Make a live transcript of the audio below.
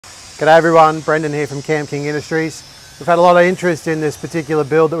G'day everyone, Brendan here from Camp King Industries. We've had a lot of interest in this particular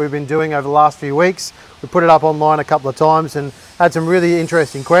build that we've been doing over the last few weeks. We put it up online a couple of times and had some really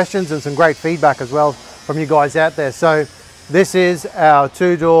interesting questions and some great feedback as well from you guys out there. So this is our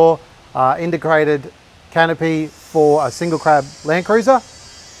two-door integrated canopy for a single cab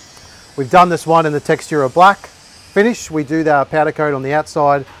Landcruiser. We've done this one in the texture of black finish. We do the powder coat on the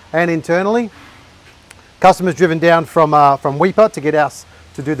outside and internally. Customers driven down from Weipa to get us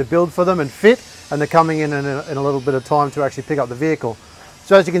to do the build for them and fit, and they're coming in a little bit of time to actually pick up the vehicle.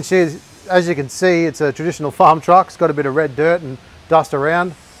 So as you can see, it's a traditional farm truck. It's got a bit of red dirt and dust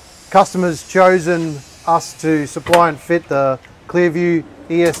around. Customers chosen us to supply and fit the Clearview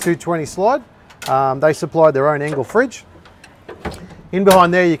ES220 slide. They supplied their own angle fridge. In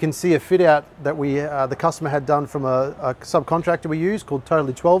behind there you can see a fit out that the customer had done from a subcontractor we use called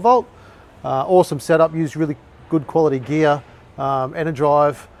Totally 12 Volt. Awesome setup, used really good quality gear.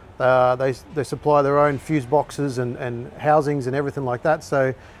 Enerdrive, they supply their own fuse boxes and housings and everything like that.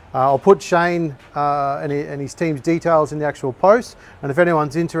 So I'll put Shane and his team's details in the actual post, and if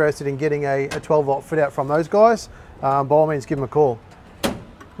anyone's interested in getting a 12 volt fit out from those guys, by all means give them a call.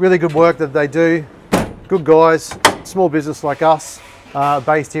 Really good work that they do, good guys, small business like us,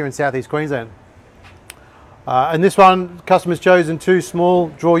 based here in southeast Queensland. And this one, customers chosen two small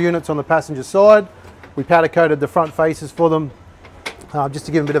draw units on the passenger side. We powder coated the front faces for them just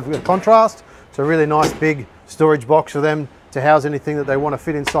to give them a bit of a contrast. It's a really nice big storage box for them to house anything that they want to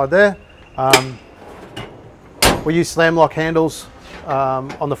fit inside there. We use slam lock handles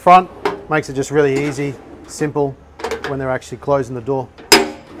on the front. Makes it just really easy, simple when they're actually closing the door.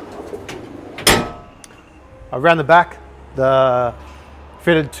 Around the back, the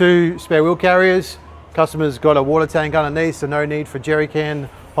fitted two spare wheel carriers. Customers got a water tank underneath, so no need for jerry can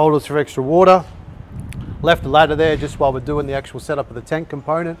holders for extra water. Left the ladder there just while we're doing the actual setup of the tank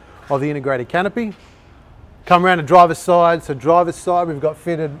component of the integrated canopy. Come around the driver's side. So driver's side, we've got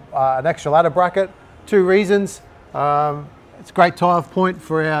fitted an extra ladder bracket. Two reasons. It's a great tie-off point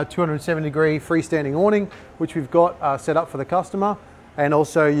for our 270-degree freestanding awning, which we've got set up for the customer. And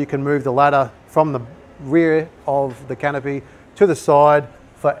also you can move the ladder from the rear of the canopy to the side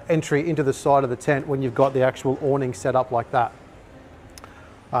for entry into the side of the tent when you've got the actual awning set up like that.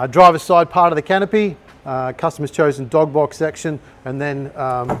 Driver's side part of the canopy. Customers chosen dog box section, and then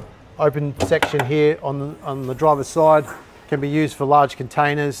open section here on the driver's side can be used for large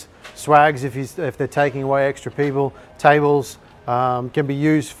containers, swags if they're taking away extra people, tables, can be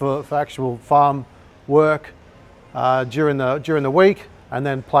used for actual farm work during the week, and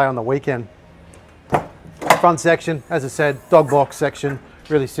then play on the weekend. Front section, as I said, dog box section,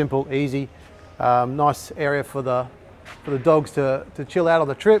 really simple, easy, nice area for the dogs to chill out on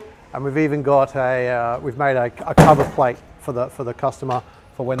the trip. And we've even got we've made a cover plate for the customer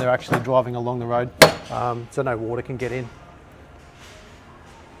for when they're actually driving along the road, so no water can get in.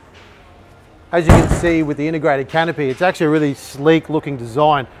 As you can see with the integrated canopy, it's actually a really sleek looking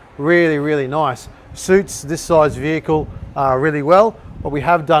design, really nice. Suits this size vehicle really well, but we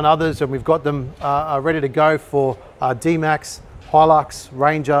have done others and we've got them ready to go for D-Max, Hilux,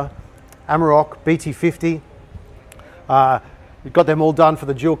 Ranger, Amarok, BT50. We've got them all done for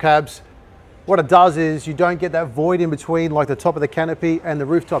the dual cabs. What it does is you don't get that void in between like the top of the canopy and the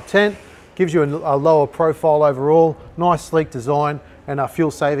rooftop tent. Gives you a lower profile overall, nice sleek design, and fuel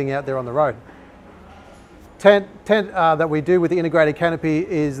saving out there on the road. Tent that we do with the integrated canopy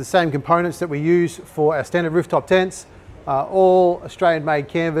is the same components that we use for our standard rooftop tents. All Australian made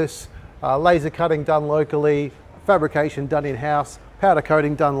canvas, laser cutting done locally, fabrication done in-house, powder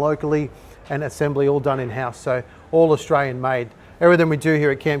coating done locally, and assembly all done in-house. So all Australian made. Everything we do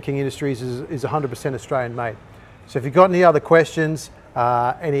here at Camp King Industries is 100% Australian made. So if you've got any other questions,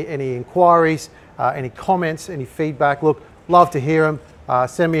 any inquiries, any comments, any feedback, look, love to hear them.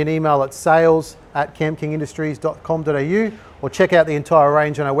 Send me an email at sales@campkingindustries.com.au, or check out the entire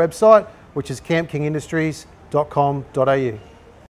range on our website, which is campkingindustries.com.au.